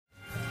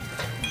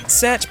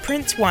Search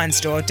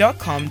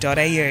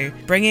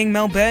princewinestore.com.au, bringing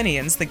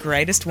Melburnians the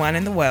greatest wine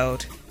in the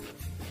world.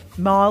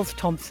 Myles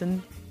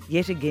Thompson,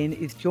 yet again,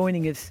 is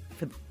joining us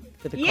for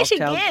the Yet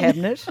cocktail again.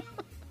 cabinet.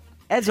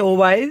 As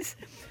always,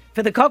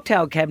 for the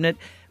cocktail cabinet,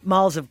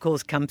 Myles, of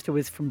course, comes to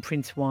us from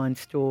Prince Wine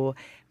Store.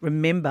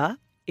 Remember,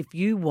 if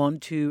you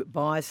want to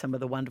buy some of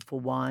the wonderful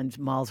wines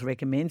Myles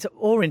recommends,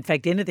 or in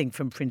fact anything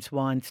from Prince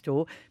Wine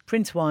Store,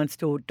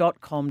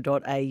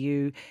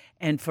 princewinestore.com.au.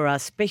 And for our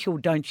special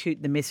Don't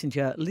Shoot the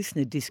Messenger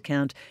listener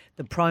discount,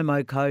 the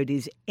promo code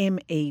is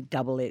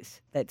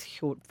MESS. That's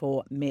short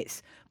for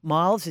MESS.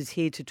 Myles is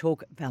here to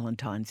talk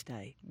Valentine's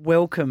Day.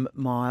 Welcome,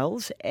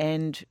 Myles.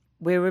 And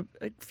we're a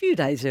few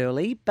days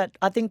early, but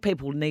I think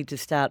people need to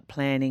start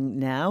planning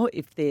now.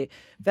 If their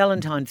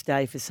Valentine's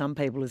Day for some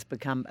people has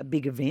become a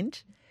big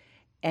event.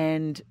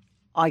 And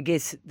I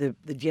guess the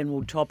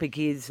general topic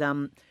is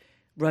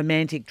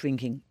romantic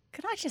drinking.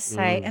 Could I just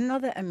say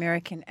another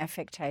American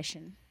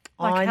affectation?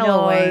 Like I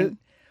Halloween. know.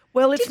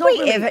 Well, it's Did not we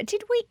really...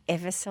 did we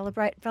ever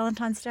celebrate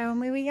Valentine's Day when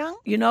we were young?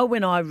 You know,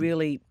 when I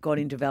really got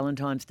into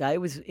Valentine's Day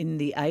was in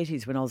the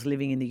 80s when I was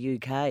living in the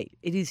UK.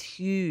 It is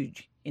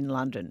huge in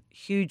London,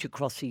 huge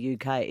across the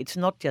UK. It's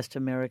not just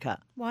America.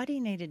 Why do you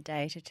need a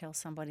day to tell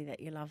somebody that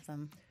you love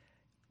them?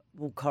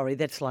 Well, Corrie,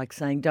 that's like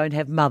saying don't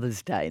have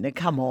Mother's Day. Now,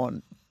 come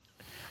on.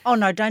 Oh,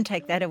 no, don't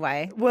take that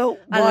away. Well,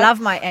 I love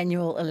my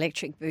annual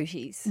electric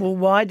booties. Well,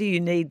 why do you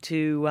need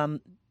to...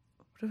 what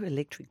are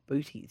electric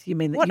booties? You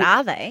mean that What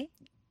are they?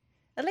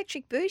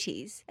 Electric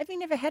booties? Have you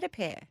never had a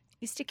pair?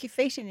 You stick your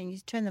feet in and you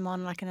turn them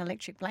on like an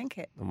electric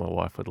blanket. My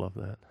wife would love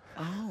that.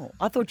 Oh,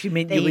 I thought you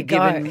meant There you were you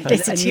go. given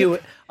There's a a new...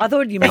 I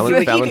thought you meant you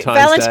were given...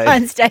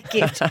 Valentine's Day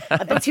gift. I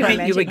thought you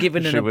meant you were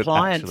given She an would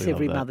appliance actually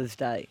every love that. Mother's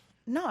Day.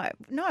 No.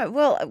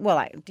 Well,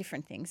 like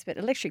different things, but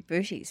electric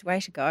booties, way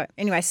to go.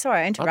 Anyway, sorry,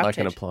 I I'd interrupted. like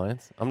an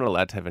appliance. I'm not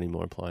allowed to have any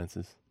more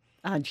appliances.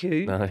 Aren't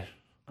you? No.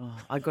 Oh,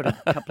 I got a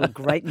couple of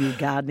great new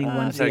gardening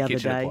ones No the other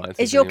kitchen day. appliances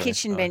Is your anyway.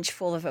 kitchen Oh. bench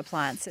full of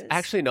appliances?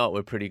 Actually not.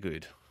 We're pretty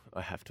good,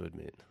 I have to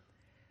admit.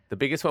 The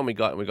biggest one we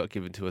got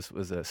given to us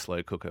was a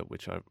slow cooker,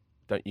 which I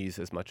don't use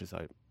as much as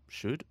I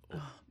should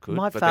or could.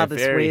 My but father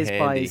they're very swears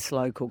by handy. his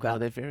slow cooker. Oh,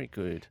 they're very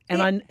good.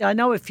 And I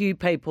know a few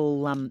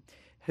people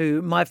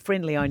who, my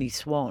friend Leonie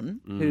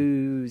Swan,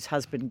 whose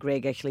husband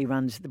Greg actually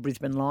runs the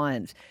Brisbane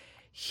Lions,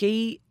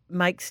 she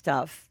makes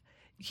stuff.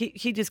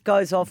 She just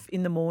goes off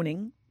in the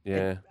morning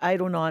Yeah. at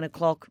 8 or 9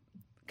 o'clock,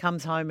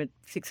 comes home at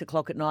 6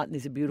 o'clock at night and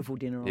there's a beautiful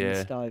dinner on the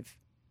Yeah. stove.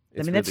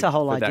 It's mean, that's really the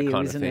whole for that idea,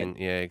 kind isn't of it? thing.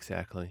 Yeah,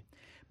 exactly.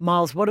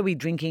 Myles, what are we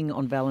drinking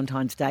on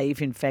Valentine's Day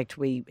if in fact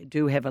we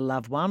do have a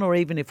loved one or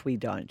even if we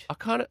don't? I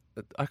kind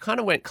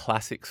of went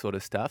classic sort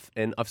of stuff,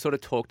 and I've sort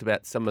of talked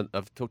about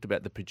I've talked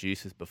about the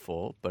producers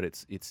before, but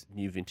it's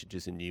new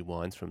vintages and new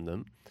wines from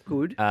them.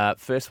 Good.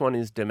 First one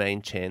is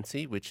Domaine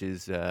Chancy, which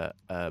is a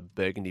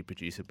Burgundy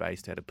producer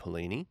based out of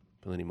Polini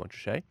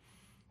Montrachet.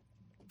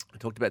 I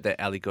talked about their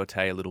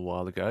Aligoté a little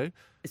while ago.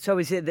 So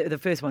is it the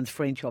first one's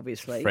French,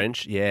 obviously.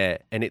 French, yeah,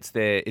 and it's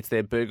their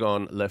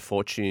Bourgogne Le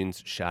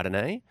Fortunes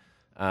Chardonnay.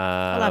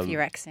 I love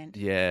your accent.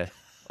 Yeah,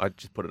 I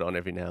just put it on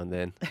every now and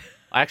then.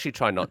 I actually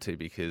try not to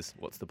because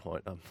what's the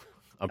point? I'm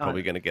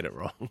probably going to get it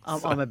wrong.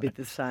 I'm a bit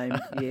the same,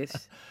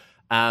 yes.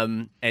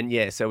 And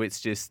yeah, so it's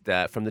just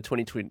from the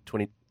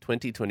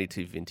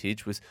 2022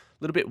 vintage was a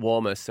little bit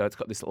warmer, so it's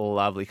got this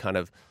lovely kind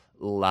of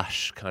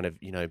lush kind of,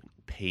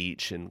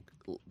 peach and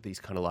these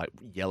kind of like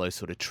yellow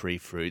sort of tree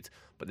fruits,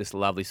 but this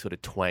lovely sort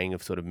of twang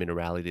of sort of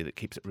minerality that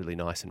keeps it really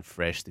nice and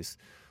fresh, this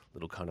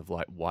little kind of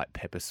like white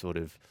pepper sort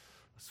of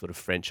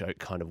French oak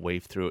kind of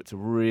weave through it. It's a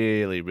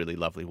really, really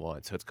lovely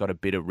wine. So it's got a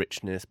bit of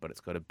richness, but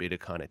it's got a bit of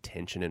kind of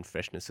tension and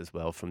freshness as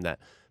well from that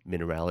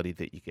minerality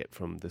that you get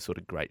from the sort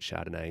of great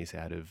Chardonnays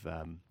out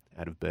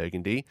of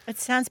Burgundy. It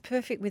sounds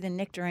perfect with a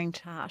nectarine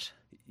tart.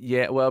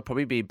 Yeah, well, it'll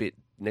probably be a bit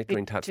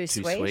nectarine tart's too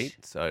too sweet?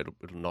 sweet, so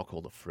it'll knock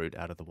all the fruit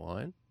out of the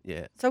wine.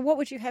 Yeah. So what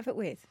would you have it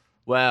with?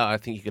 Well, I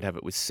think you could have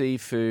it with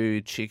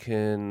seafood,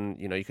 chicken.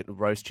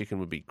 Roast chicken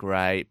would be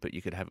great, but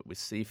you could have it with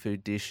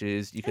seafood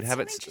dishes. You could That's have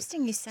so it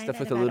interesting you say stuff that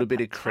with a about little bit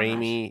of tart.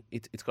 creamy.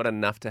 It's got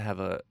enough to have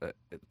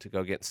to go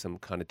against some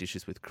kind of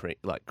dishes with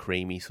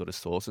creamy sort of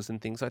sauces and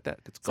things like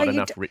that. It's got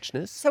enough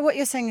richness. So what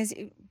you're saying is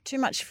too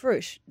much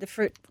fruit. The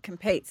fruit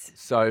competes.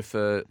 So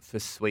for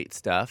sweet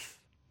stuff,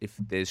 if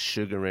there's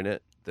sugar in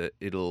it,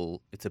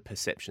 it's a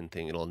perception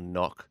thing. It'll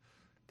knock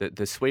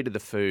the sweeter the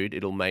food.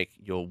 It'll make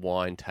your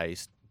wine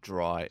taste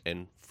dry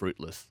and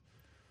fruitless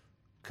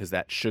because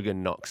that sugar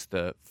knocks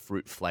the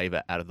fruit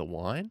flavour out of the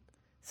wine.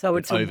 So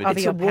it's a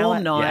your warm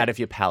palate. night. Yeah, out of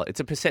your palate. It's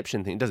a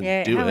perception thing. It doesn't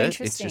Yeah, do how it. It's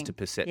interesting. just a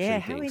perception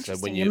Yeah, thing. how interesting.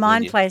 So when your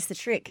mind when plays the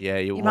trick. Yeah,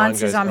 your mind wine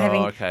says, goes, I'm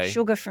having okay.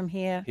 sugar from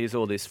here. Here's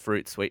all this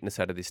fruit sweetness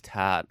out of this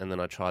tart, and then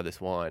I try this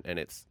wine, and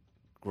it's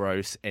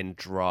gross and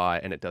dry,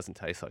 and it doesn't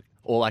taste like.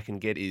 All I can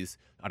get is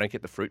I don't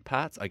get the fruit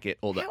parts. I get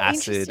all the How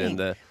acid and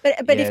the. But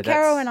yeah, if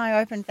Caro that's- and I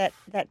opened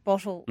that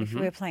bottle, if Mm-hmm.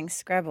 we were playing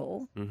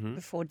Scrabble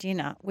before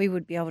dinner, we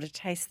would be able to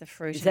taste the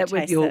fruit. Is and that what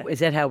taste you're? the- Is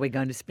that how we're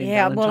going to spend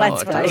Yeah, well,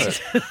 Valentine's that's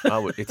Day? great. I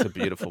would, it's a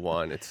beautiful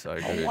wine. It's so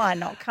Oh, good. why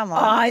not? Come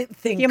on. I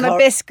think You're my Cor-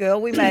 best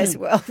girl. We may as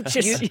well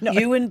just,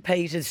 you and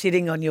Pete are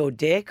sitting on your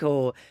deck,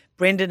 or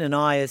Brendan and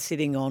I are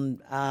sitting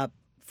on our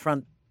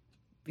front,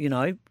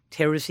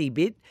 terracey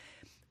bit.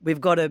 We've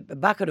got a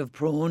bucket of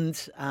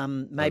prawns,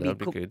 maybe that'd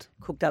be good.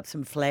 cooked up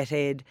some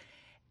flathead,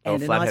 Oh,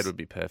 and a flathead nice, would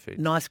be perfect.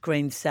 nice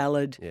green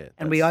salad. Yeah,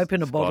 and we that's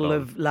open a spot bottle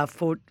on. of La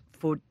Fortune.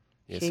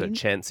 Yeah, so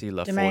Chancy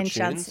La Domaine Fortunes.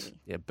 Chancy.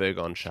 Yeah,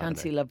 Burgon Chardonnay.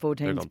 Chancy La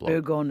Fortune's Burgon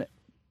Blanc. Burgon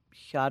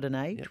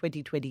Chardonnay, Yep.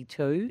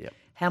 2022. Yep.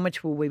 How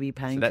much will we be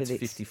paying So that's for this?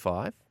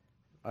 55.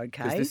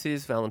 Because Okay. this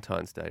is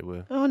Valentine's Day.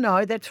 We're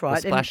No, that's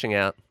right. splashing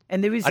out.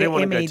 And there is I didn't a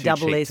wanna go too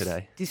cheap MESS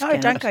today. discount. No,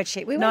 don't go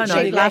cheap. We No, went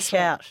no, cheap lash last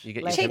week. out. You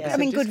get Lash your Cheap, out. I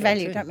mean good discount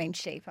value. too. Don't mean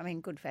cheap. I mean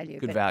good value.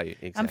 Good but value,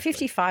 exactly.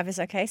 55 is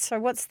okay. So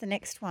what's the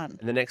next one?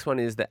 And the next one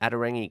is the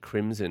Adarangi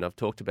Crimson. I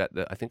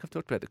think I've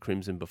talked about the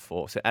Crimson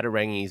before. So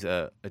Adarangi's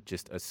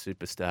just a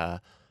superstar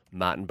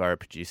Martinborough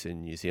producer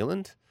in New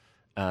Zealand.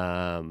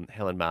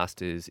 Helen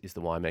Masters is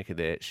the winemaker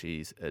there.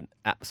 She's an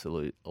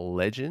absolute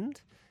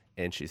legend,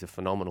 and she's a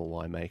phenomenal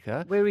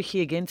winemaker. Where is she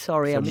again?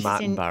 Sorry, So I'm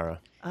Martinborough.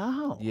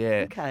 Oh,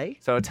 Yeah. okay.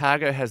 So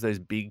Otago has those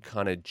big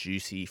kind of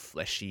juicy,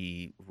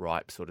 fleshy,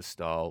 ripe sort of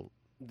style.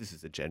 This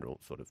is a general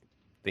sort of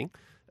thing.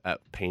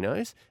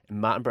 Pinots.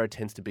 And Martinborough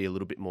tends to be a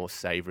little bit more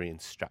savoury and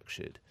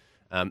structured.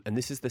 And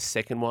this is the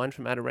second wine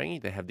from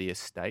Adarangi. They have the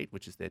Estate,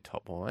 which is their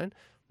top wine.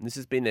 And this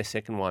has been their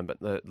second wine, but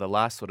the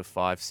last sort of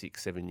 5,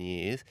 6, 7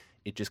 years,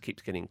 it just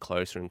keeps getting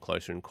closer and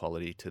closer in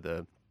quality to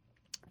the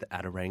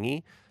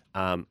Adarangi.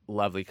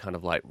 Lovely kind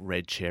of like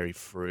red cherry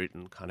fruit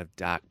and kind of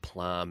dark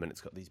plum, and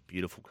it's got these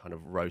beautiful kind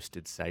of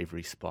roasted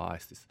savoury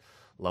spice, this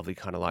lovely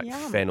kind of like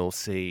Yum. fennel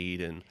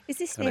seed and Is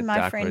this kinda near my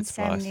dark friend red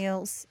Sam spice.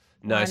 Neill's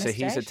No, wine so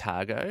he's estate?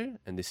 Otago,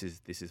 and this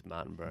is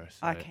Martinborough,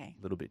 so Okay.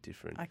 a little bit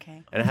different.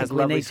 Okay. And it has we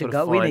lovely need to sort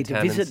go. of We fine need to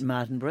tannins. visit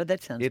Martinborough.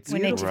 That sounds It's We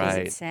need to great.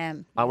 visit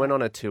Sam. I went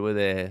on a tour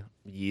there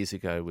years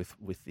ago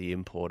with the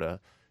importer,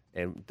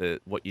 and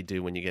what you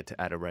do when you get to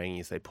Adarangi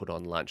is they put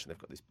on lunch, and they've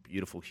got this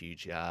beautiful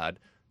huge yard,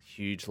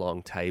 huge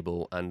long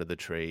table under the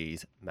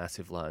trees,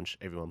 massive lunch.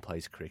 Everyone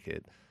plays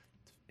cricket.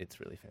 It's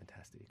really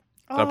fantastic.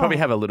 So I probably Oh.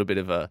 have a little bit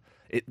of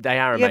they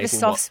are You have a amazing.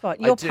 soft spot.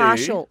 I You're do.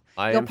 partial.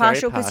 I You're am very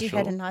partial because you've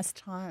had a partial. nice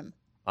time.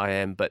 I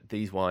am, but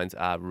these wines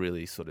are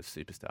really sort of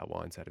superstar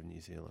wines out of New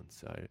Zealand.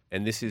 So,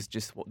 and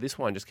this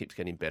wine just keeps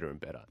getting better and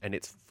better, and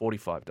it's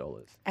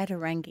 $45.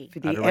 Adarangi. for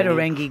the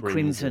Adarangi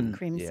Crimson.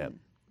 Crimson.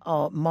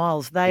 Oh,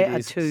 Miles, they It are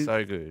is two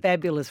so good.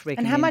 fabulous And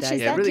recommendations. how much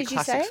is Yeah, that, really did you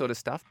classic say? sort of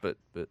stuff, but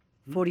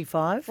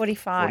 45.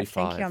 45. Thank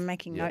 45, you. I'm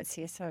making yeah. notes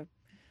here, so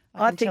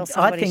I can tell think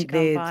somebody to go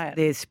and buy it.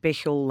 they're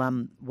special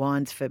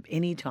wines for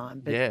any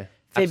time. But yeah,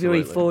 February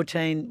absolutely.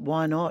 14,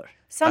 why not?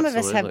 Some of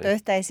us have Absolutely.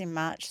 birthdays in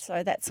March,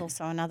 so that's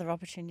also another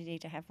opportunity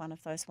to have one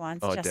of those wines.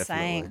 Oh, Just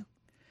definitely. saying.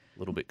 A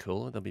little bit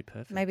cooler, they'll be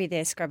perfect. Maybe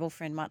their Scrabble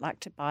friend might like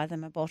to buy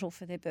them a bottle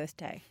for their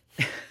birthday.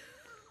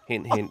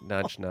 Hint, hint,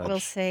 nudge, nudge. We'll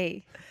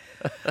see.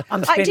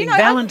 I'm do spending you know,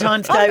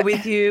 Valentine's Day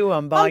with you.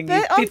 I'm buying you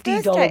on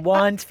 $50 birthday,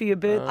 wines for your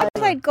birthday. I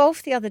played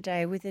golf the other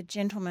day with a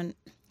gentleman.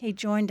 He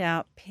joined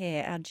our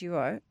pair, our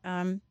duo,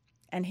 and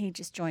he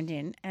just joined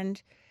in.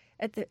 And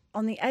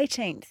on the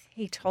 18th,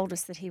 he told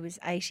us that he was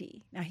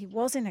 80. Now, he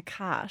was in a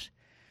cart,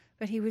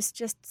 but he was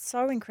just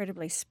so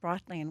incredibly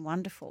sprightly and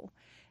wonderful.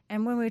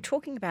 And when we were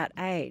talking about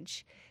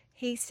age,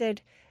 he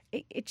said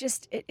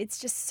it's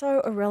just so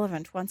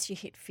irrelevant once you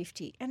hit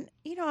 50. And,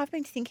 I've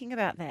been thinking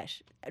about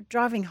that.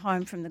 Driving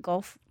home from the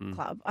golf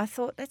club, I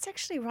thought, that's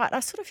actually right. I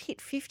sort of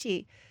hit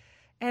 50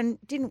 and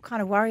didn't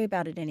kind of worry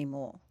about it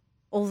anymore.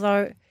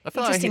 Although, I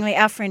feel like interestingly,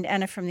 our friend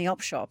Anna from the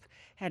op shop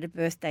had a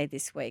birthday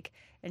this week,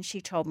 and she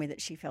told me that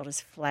she felt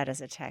as flat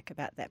as a tack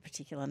about that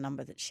particular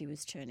number that she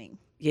was turning.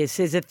 Yes,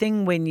 there's a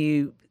thing when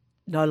you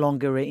no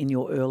longer are in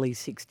your early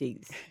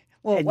 60s.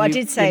 Well, and I you-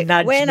 did you say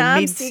nudge when the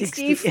I'm mid-60s.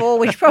 64,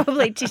 which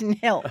probably didn't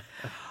help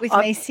with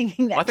me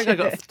singing that. I think to I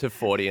got her. to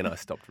 40 and I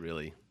stopped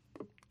really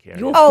caring.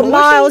 You're Oh, 40?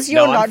 Myles,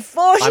 you're No, not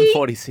 40. I'm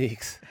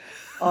 46.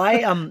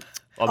 I'm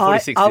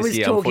 46 I this was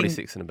year. I'm talking-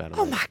 46 in about a Oh,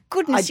 month. my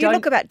goodness, I you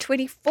look don't- about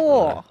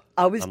 24.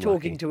 I was I'm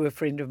talking lucky. to a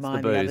friend of the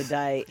mine the other booze.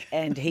 day,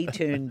 and he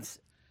turns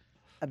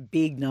a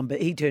big number.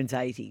 He turns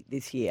 80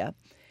 this year,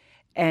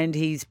 and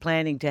he's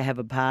planning to have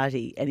a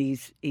party. And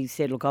he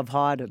said, "Look, I've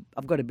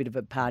got a bit of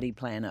a party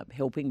planner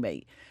helping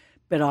me,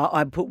 but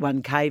I put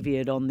one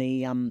caveat on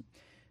the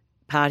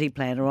party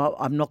planner.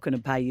 I'm not going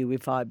to pay you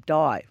if I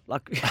die."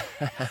 Like,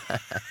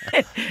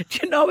 do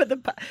you know what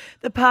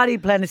the party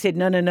planner said?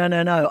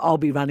 No. I'll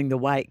be running the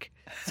wake.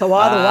 So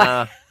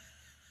either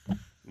way.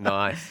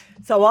 Nice.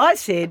 So I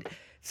said,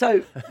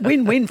 so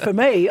win-win for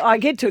me. I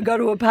get to go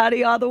to a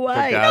party either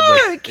way.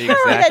 Regardless. No, Carol,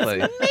 Exactly.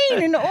 that's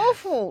mean and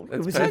awful.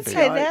 That's Don't perfect.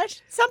 say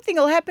that. Something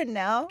will happen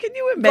now. Can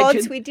you imagine?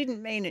 Gods, we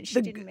didn't mean it.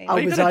 She didn't mean I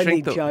it. was gotta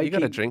only drink you got to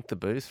joking. drink the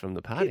booze from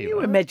the party, Can you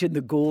right? imagine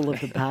the gall of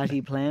the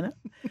party planner?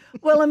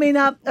 Well, I mean,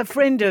 a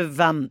friend of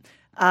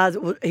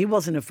He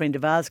wasn't a friend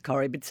of ours,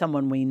 Corrie, but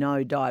someone we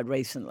know died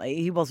recently.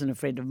 He wasn't a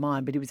friend of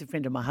mine, but he was a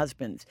friend of my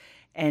husband's.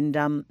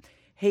 And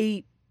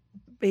he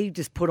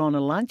just put on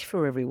a lunch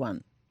for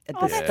everyone at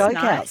the that's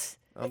Stokehouse. nice.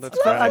 Oh, that's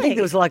It's great. I think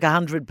there was like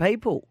 100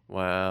 people.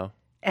 Wow.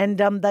 And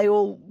they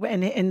all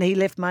and he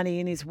left money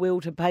in his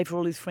will to pay for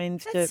all his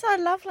friends to. That's so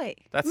lovely.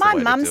 That's my the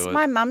way to mum's do it.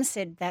 my mum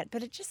said that,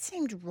 but it just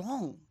seemed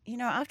wrong. You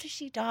know, after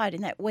she died,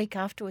 in that week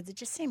afterwards, it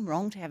just seemed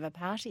wrong to have a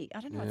party.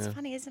 I don't know. It's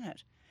funny, isn't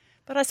it?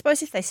 But I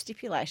suppose if they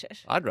stipulate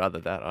it, I'd rather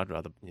that.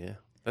 Yeah.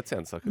 That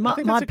sounds like I My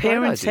think that's a great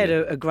parents had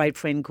idea. a great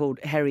friend called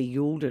Harry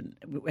Youlden,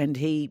 and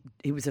he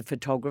was a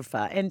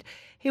photographer, and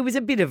he was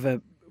a bit of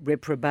a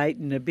reprobate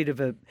and a bit of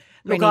a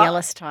Rennie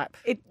Ellis type.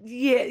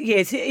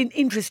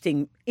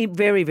 Interesting,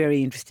 very,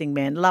 very interesting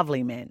man,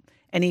 lovely man.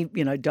 And he,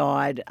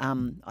 died, I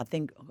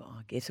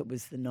guess it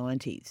was the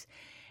 90s.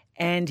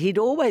 And he'd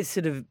always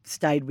sort of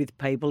stayed with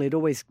people. He'd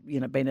always,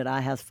 been at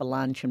our house for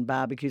lunch and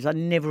barbecues. I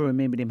never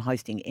remembered him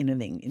hosting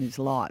anything in his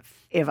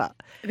life, ever.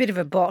 A bit of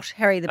a bot,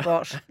 Harry the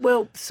bot.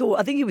 Well, so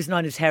I think he was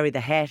known as Harry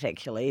the Hat,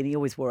 actually, and he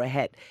always wore a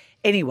hat.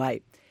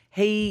 Anyway,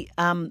 he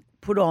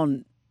put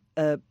on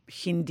a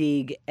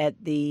shindig at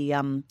the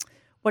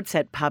what's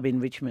that pub in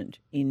Richmond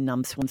in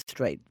Swan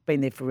Street?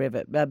 Been there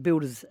forever.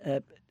 Builders,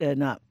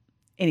 no.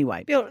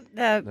 Anyway,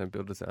 No,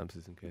 Builder's Arms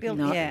isn't good.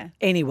 no. Yeah.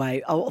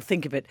 Anyway, I'll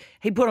think of it.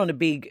 He put on a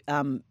big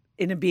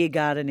in a beer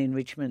garden in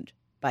Richmond,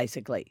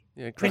 basically.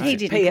 Yeah, But he great.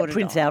 didn't put it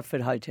Prince on.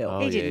 Alfred Hotel. Oh,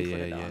 He yeah, didn't put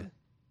yeah, it yeah. on.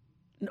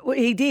 Well,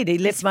 he did. He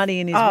left money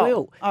in his Oh.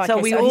 will. Oh, So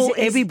okay. we So all,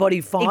 his everybody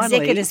finally,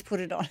 Executors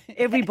put it on.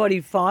 everybody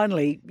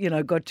finally,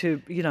 got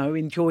to,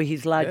 enjoy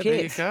his Yeah, there you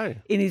largesse go.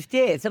 in his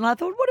death. And I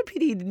thought, what a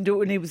pity he didn't do it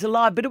when he was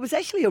alive. But it was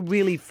actually a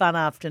really fun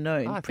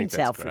afternoon, I think Prince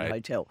that's Alfred great.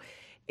 Hotel.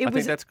 I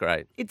think that's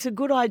great. It's a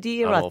good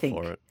idea, I'm I all think.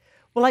 for it.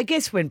 Well, I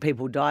guess when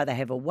people die, they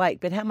have a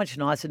wake. But how much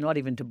nicer not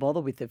even to bother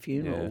with the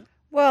funeral? Yeah.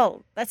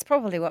 Well, that's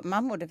probably what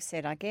Mum would have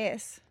said, I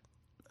guess.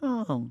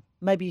 Oh,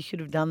 maybe you should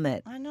have done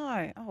that. I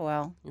know. Oh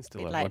well, You still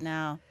bit have late one.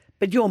 now.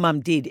 But your mum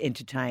did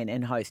entertain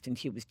and host, and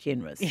she was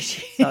generous.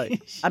 So,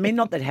 I mean,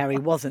 not that Harry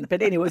wasn't,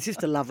 but anyway, it was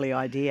just a lovely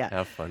idea.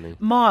 How funny.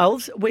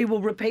 Myles, we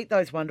will repeat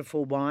those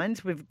wonderful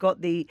wines. We've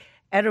got the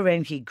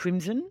Adirondacke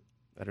Crimson,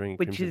 Battering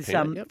which Crimson is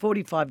Peanut, yep.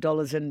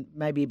 $45 and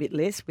maybe a bit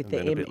less with And the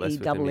then a bit less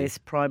with the MESS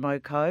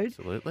promo code.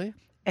 Absolutely.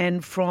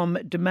 And from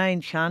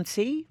Domaine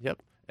Chancy,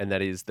 Yep. And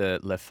that is the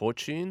Le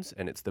Fortunes,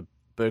 and it's the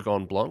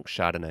Bourgogne Blanc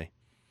Chardonnay.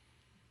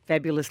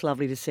 fabulous,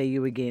 lovely to see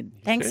you again.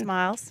 Thanks, too.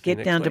 Miles. See you Get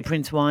next down to week.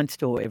 Prince Wine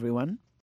Store, everyone.